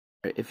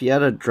If you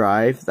had a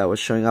drive that was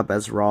showing up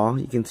as raw,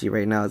 you can see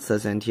right now it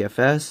says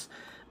NTFS.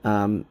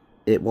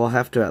 It will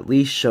have to at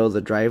least show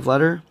the drive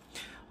letter.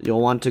 You'll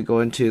want to go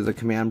into the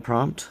command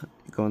prompt,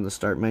 go in the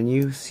start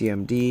menu,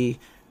 CMD,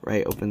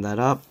 right, open that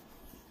up.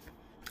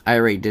 I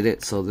already did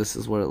it, so this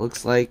is what it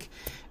looks like.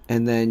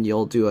 And then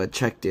you'll do a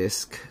check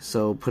disk.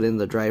 So put in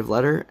the drive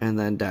letter and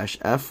then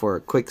 -F for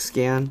a quick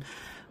scan.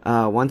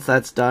 Once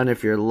that's done,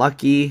 if you're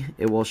lucky,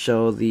 it will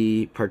show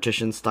the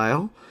partition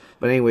style.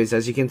 But anyways,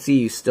 as you can see,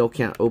 you still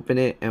can't open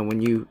it, and when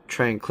you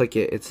try and click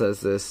it, it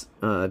says this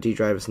D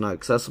drive is not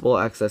accessible,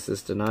 access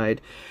is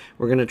denied.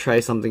 We're going to try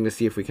something to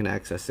see if we can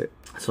access it.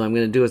 So what I'm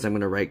going to do is I'm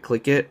going to right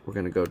click it. We're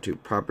going to go to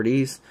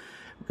properties.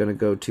 We're going to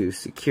go to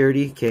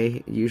security.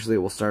 Okay, usually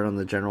we'll start on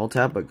the general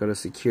tab, but go to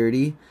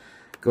security,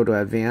 go to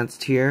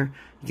advanced here.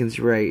 You can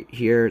see right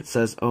here it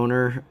says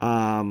owner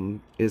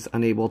is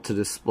unable to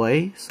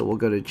display, so we'll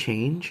go to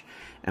change,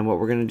 and what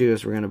we're going to do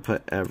is we're going to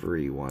put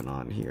everyone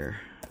on here.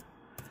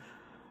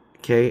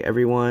 Okay,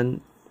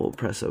 everyone, we'll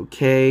press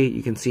OK.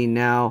 You can see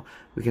now,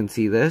 we can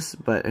see this,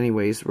 but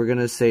anyways, we're going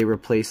to say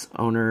replace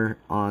owner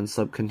on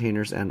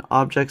subcontainers and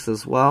objects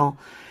as well.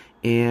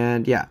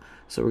 And yeah,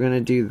 so we're going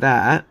to do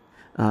that.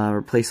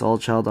 Replace all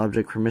child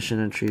object permission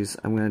entries.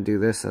 I'm going to do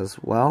this as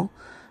well.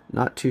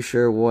 Not too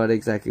sure what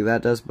exactly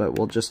that does, but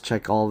we'll just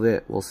check all of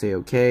it. We'll say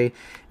OK.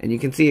 And you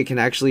can see it can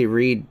actually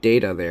read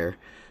data there.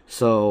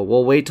 So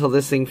we'll wait till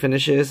this thing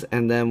finishes,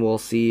 and then we'll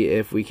see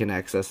if we can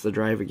access the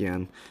drive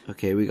again.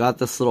 Okay, we got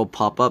this little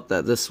pop-up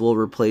that this will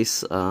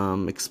replace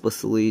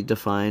explicitly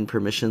defined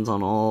permissions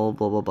on all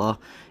blah blah blah,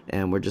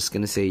 and we're just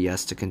going to say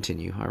yes to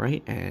continue.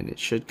 Alright, and it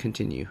should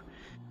continue.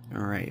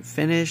 Alright,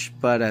 finish,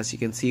 but as you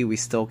can see we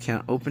still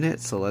can't open it,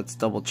 so let's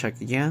double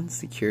check again.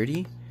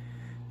 Security,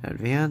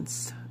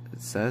 advanced,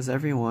 it says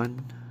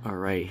everyone.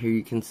 Alright, here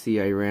you can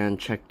see I ran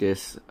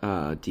checkdis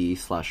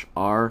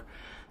D/R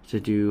to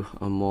do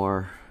a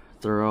more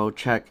thorough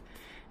check,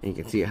 and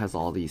you can see it has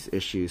all these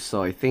issues,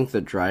 so I think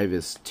the drive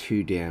is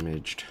too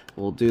damaged.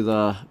 We'll do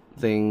the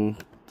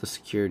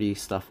security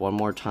stuff one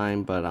more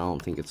time, but I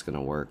don't think it's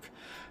gonna work.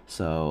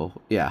 So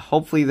yeah,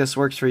 hopefully this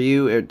works for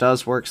you. It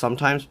does work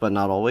sometimes, but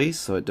not always,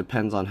 so it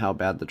depends on how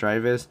bad the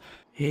drive is.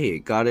 Hey,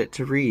 got it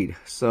to read.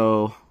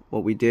 So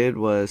what we did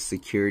was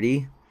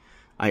security.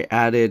 I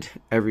added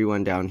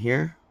everyone down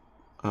here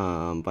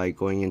by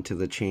going into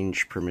the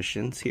change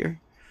permissions here,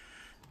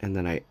 and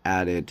then I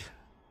added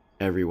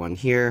everyone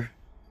here,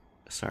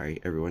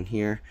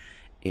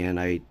 and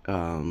I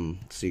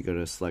so you go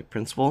to select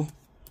principal,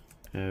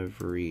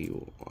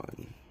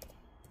 everyone,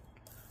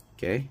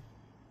 okay,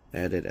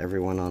 added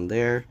everyone on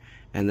there,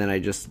 and then I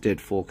just did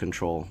full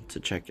control to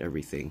check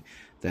everything.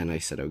 Then I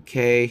said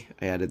okay,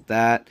 I added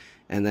that,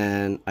 and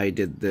then I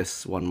did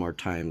this one more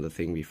time, the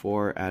thing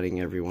before, adding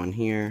everyone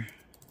here,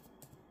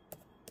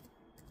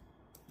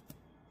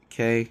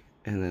 okay,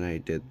 and then I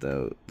did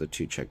the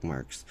 2 check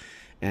marks.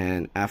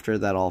 And after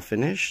that all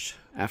finished,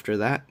 after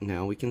that,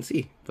 now we can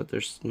see. But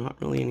there's not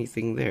really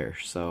anything there.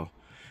 So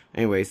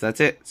anyways, that's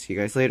it. See you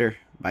guys later.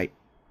 Bye.